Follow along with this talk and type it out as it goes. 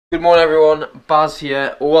Good morning everyone, Baz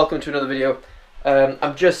here, welcome to another video.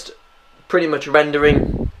 I'm just pretty much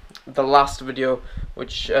rendering the last video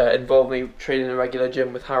which involved me training in a regular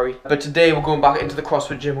gym with Harry. But today we're going back into the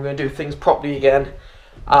CrossFit gym, we're going to do things properly again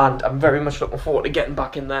and I'm very much looking forward to getting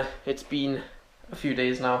back in there. It's been a few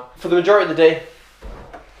days now. For the majority of the day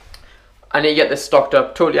I need to get this stocked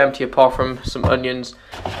up, totally empty apart from some onions,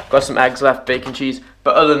 got some eggs left, bacon, cheese,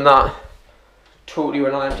 but other than that totally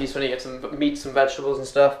run on empty, so I need to get some meat, some vegetables and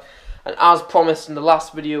stuff. And as promised in the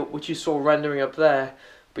last video, which you saw rendering up there,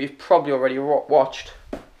 but you've probably already watched,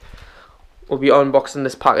 we'll be unboxing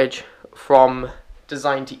this package from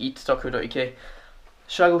Designed2Eat.co.uk.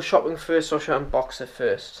 Should I go shopping first or should I unbox it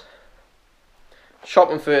first?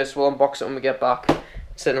 Shopping first, we'll unbox it when we get back.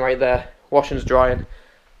 It's sitting right there, washing's drying.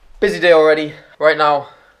 Busy day already. Right now,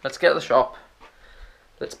 let's get to the shop.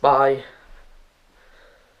 Let's buy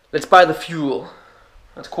the fuel.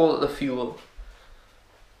 Let's call it the fuel.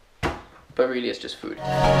 But really it's just food.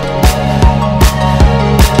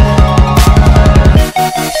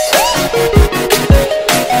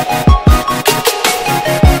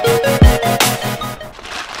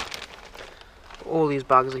 All these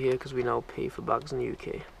bags are here because we now pay for bags in the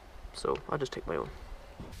UK. So I'll just take my own.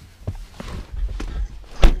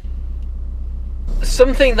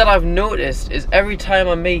 Something that I've noticed is every time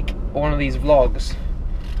I make one of these vlogs,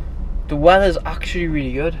 the weather's actually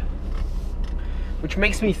really good, which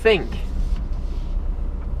makes me think,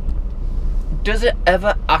 does it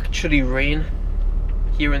ever actually rain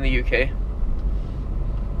here in the UK?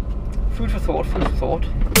 Food for thought, food for thought.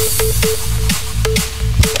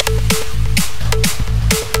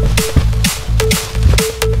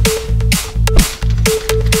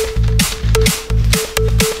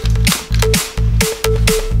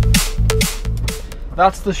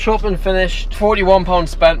 That's the shopping finished. £41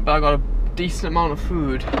 spent, but I got a decent amount of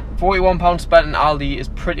food. £41 spent in Aldi is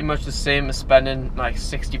pretty much the same as spending like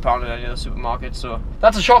 £60 in any other supermarket. So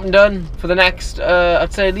that's the shopping done for the next,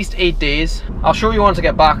 I'd say at least 8 days. I'll show you once I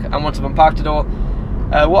get back and once I've unpacked it all,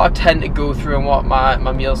 what I tend to go through and what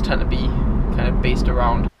my meals tend to be kind of based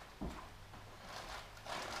around.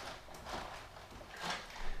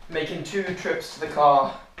 Making 2 trips to the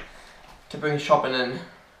car to bring shopping in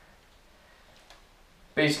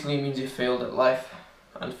basically means you failed at life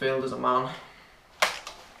and failed as a man.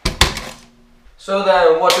 So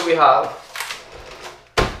then, what do we have?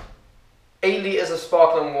 8 litres of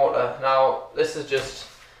sparkling water. Now, this is just,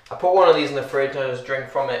 I put one of these in the fridge and I just drink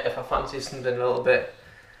from it if I fancy something a little bit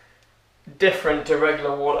different to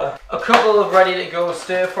regular water. A couple of ready to go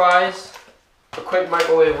stir fries, a quick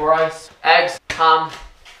microwave rice, eggs, ham,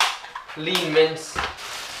 lean mince,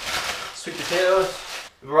 sweet potatoes,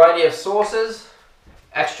 a variety of sauces,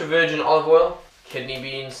 extra virgin olive oil, kidney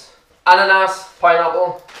beans, ananas,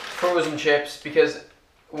 pineapple, frozen chips, because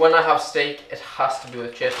when I have steak it has to be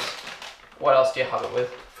with chips. What else do you have it with?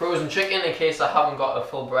 Frozen chicken in case I haven't got a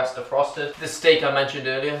full breast defrosted. The steak I mentioned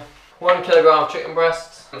earlier. 1 kilogram of chicken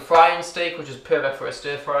breasts. A frying steak, which is perfect for a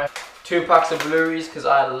stir fry. 2 packs of blueberries, because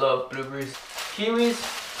I love blueberries. Kiwis,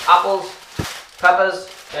 apples, peppers,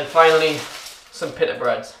 and finally some pita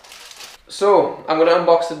breads. So I'm going to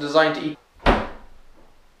unbox the Designed2Eat.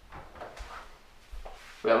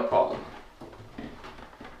 We have a problem.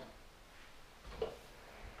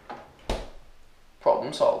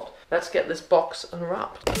 Problem solved. Let's get this box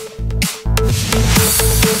unwrapped. I've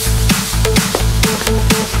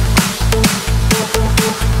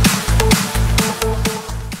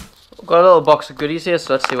got a little box of goodies here,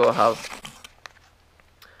 so let's see what I have.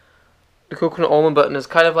 The coconut almond button is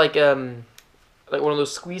kind of like one of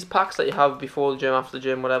those squeeze packs that you have before the gym, after the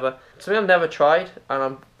gym, whatever. Something I've never tried, and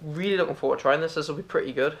I'm really looking forward to trying this. This will be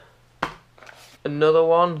pretty good. Another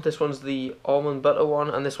one, this one's the almond butter one,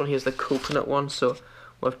 and this one here's the coconut one, so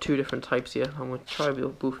we'll have 2 different types here. I'm going to try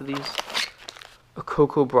both of these. A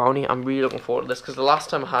cocoa brownie, I'm really looking forward to this, because the last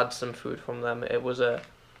time I had some food from them, it was a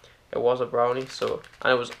brownie, so,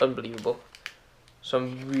 and it was unbelievable. So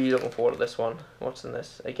I'm really looking forward to this one. What's in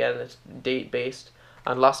this? Again, it's date based.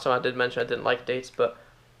 And last time I did mention I didn't like dates, but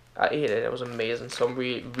I ate it and it was amazing. So I'm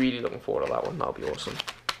really looking forward to that one. That'll be awesome.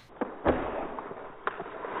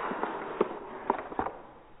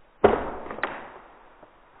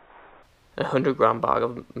 A 100-gram bag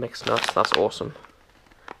of mixed nuts. That's awesome.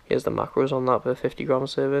 Here's the macros on that for a 50-gram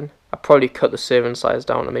serving. I probably cut the serving size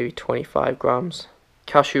down to maybe 25 grams.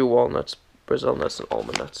 Cashew, walnuts, Brazil nuts, and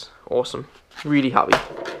almond nuts. Awesome. Really happy.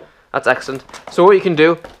 That's excellent. So what you can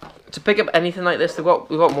do to pick up anything like this, we've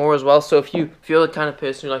got more as well. So if you're the kind of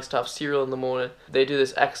person who likes to have cereal in the morning, they do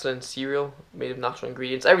this excellent cereal made of natural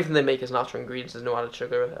ingredients. Everything they make is natural ingredients. There's no added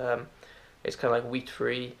sugar. It's kind of like wheat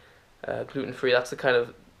free, gluten free. That's the kind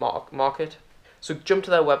of market. So jump to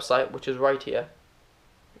their website, which is right here,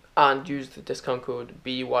 and use the discount code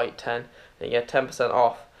BazWhite10 and you get 10%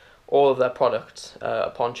 off all of their products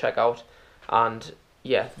upon checkout. And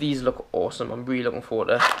yeah, these look awesome. I'm really looking forward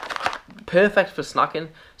to it. Perfect for snacking.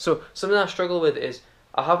 So something I struggle with is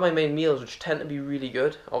I have my main meals, which tend to be really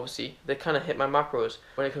good. Obviously, they kind of hit my macros.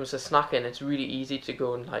 When it comes to snacking, it's really easy to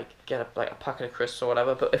go and like get a packet of crisps or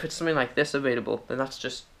whatever. But if it's something like this available, then that's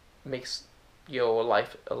just makes your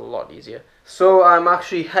life a lot easier. So I'm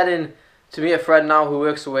actually heading to meet a friend now who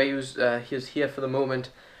works away. He's here for the moment,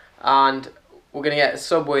 and we're gonna get a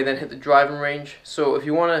Subway, then hit the driving range. So if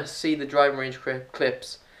you want to see the driving range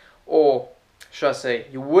clips, or should I say,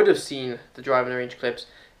 you would have seen the driving range clips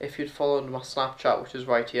if you'd followed my Snapchat, which is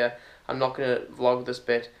right here. I'm not going to vlog this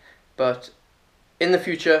bit, but in the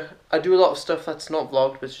future, I do a lot of stuff that's not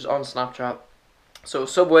vlogged, but it's just on Snapchat. So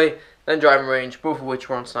Subway, then driving range, both of which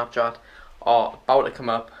were on Snapchat, are about to come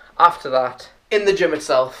up. After that, in the gym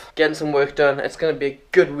itself, getting some work done. It's going to be a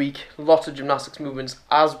good week, lots of gymnastics movements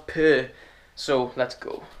as per, so let's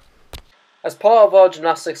go. As part of our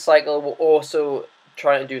gymnastics cycle, we're also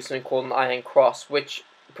trying to do something called an iron cross, which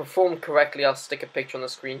performed correctly. I'll stick a picture on the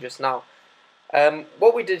screen just now.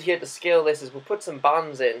 What we did here to scale this is we put some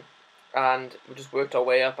bands in and we just worked our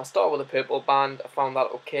way up. I started with a purple band, I found that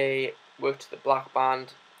okay, worked to the black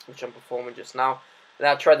band, which I'm performing just now. Then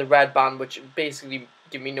I tried the red band, which basically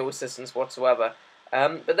gave me no assistance whatsoever.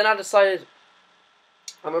 But then I decided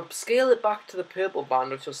I'm going to scale it back to the purple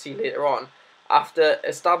band, which you'll see later on, after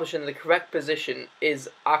establishing the correct position is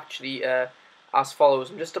actually as follows.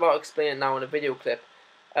 I'm just about to explain it now in a video clip.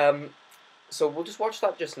 So we'll just watch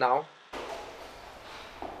that just now.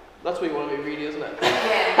 That's what you want to be reading, isn't it?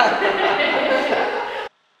 Yeah.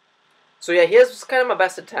 So yeah, here's kind of my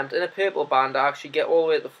best attempt. In a purple band, I actually get all the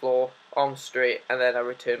way to the floor, arms straight, and then I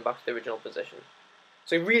return back to the original position.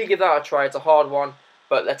 So really give that a try. It's a hard one,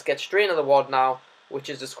 but let's get straight into the WOD now, which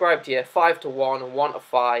is described here: 5 to 1 and 1 to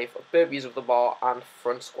 5 of burpees with the bar and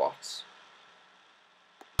front squats.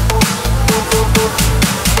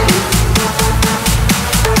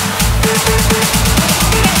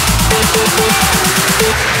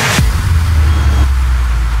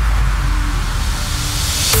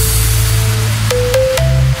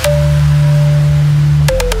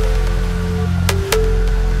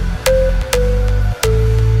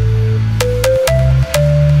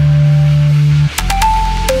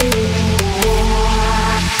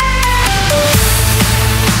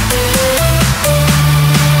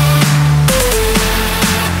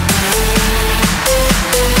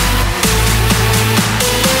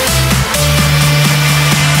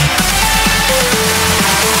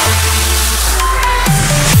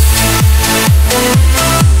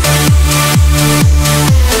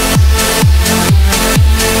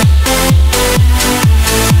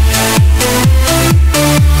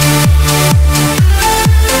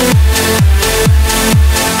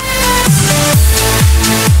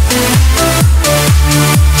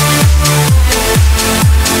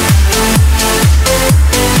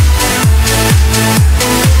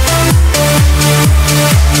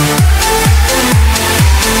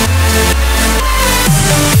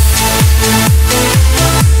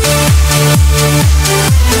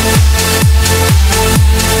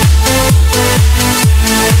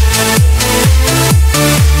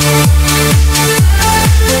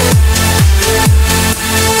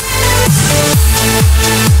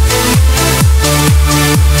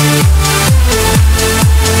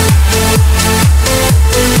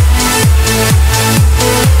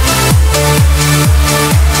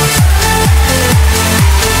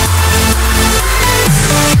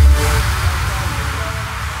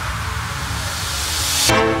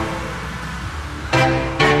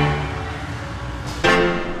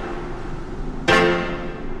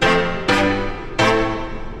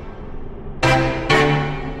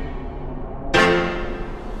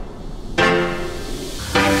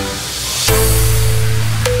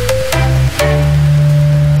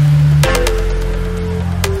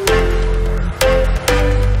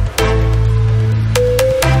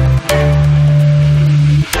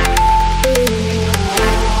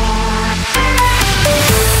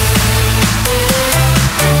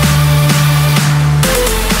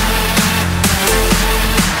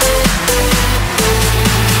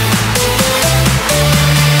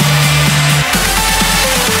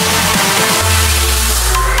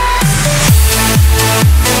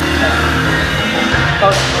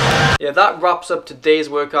 Yeah, that wraps up today's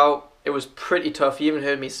workout. It was pretty tough. You even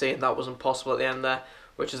heard me saying that wasn't possible at the end there,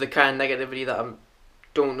 which is the kind of negativity that I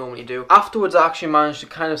don't normally do. Afterwards, I actually managed to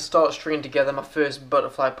kind of start stringing together my first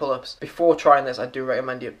butterfly pull-ups. Before trying this, I do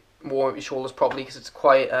recommend you warm up your shoulders properly because it's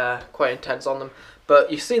quite intense on them.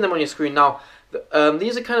 But you've seen them on your screen now.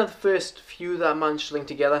 These are kind of the first few that I managed to link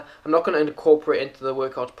together. I'm not going to incorporate into the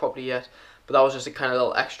workouts properly yet, but that was just a kind of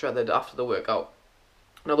little extra that I did after the workout.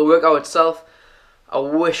 Now the workout itself, I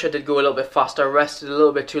wish I did go a little bit faster. I rested a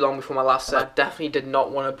little bit too long before my last set. I definitely did not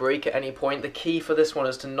want to break at any point. The key for this one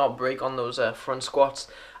is to not break on those front squats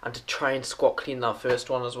and to try and squat clean that first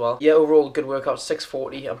one as well. Yeah, overall good workout,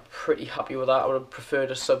 640. I'm pretty happy with that. I would have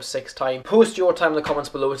preferred a sub 6 time. Post your time in the comments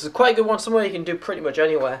below. It's quite a good one, somewhere you can do pretty much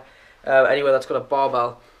anywhere. Anywhere that's got a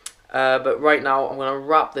barbell. But right now I'm going to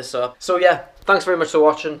wrap this up. So yeah, thanks very much for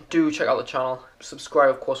watching. Do check out the channel. Subscribe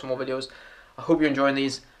of course for more videos. I hope you're enjoying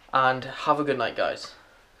these. And have a good night, guys.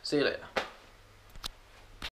 See you later.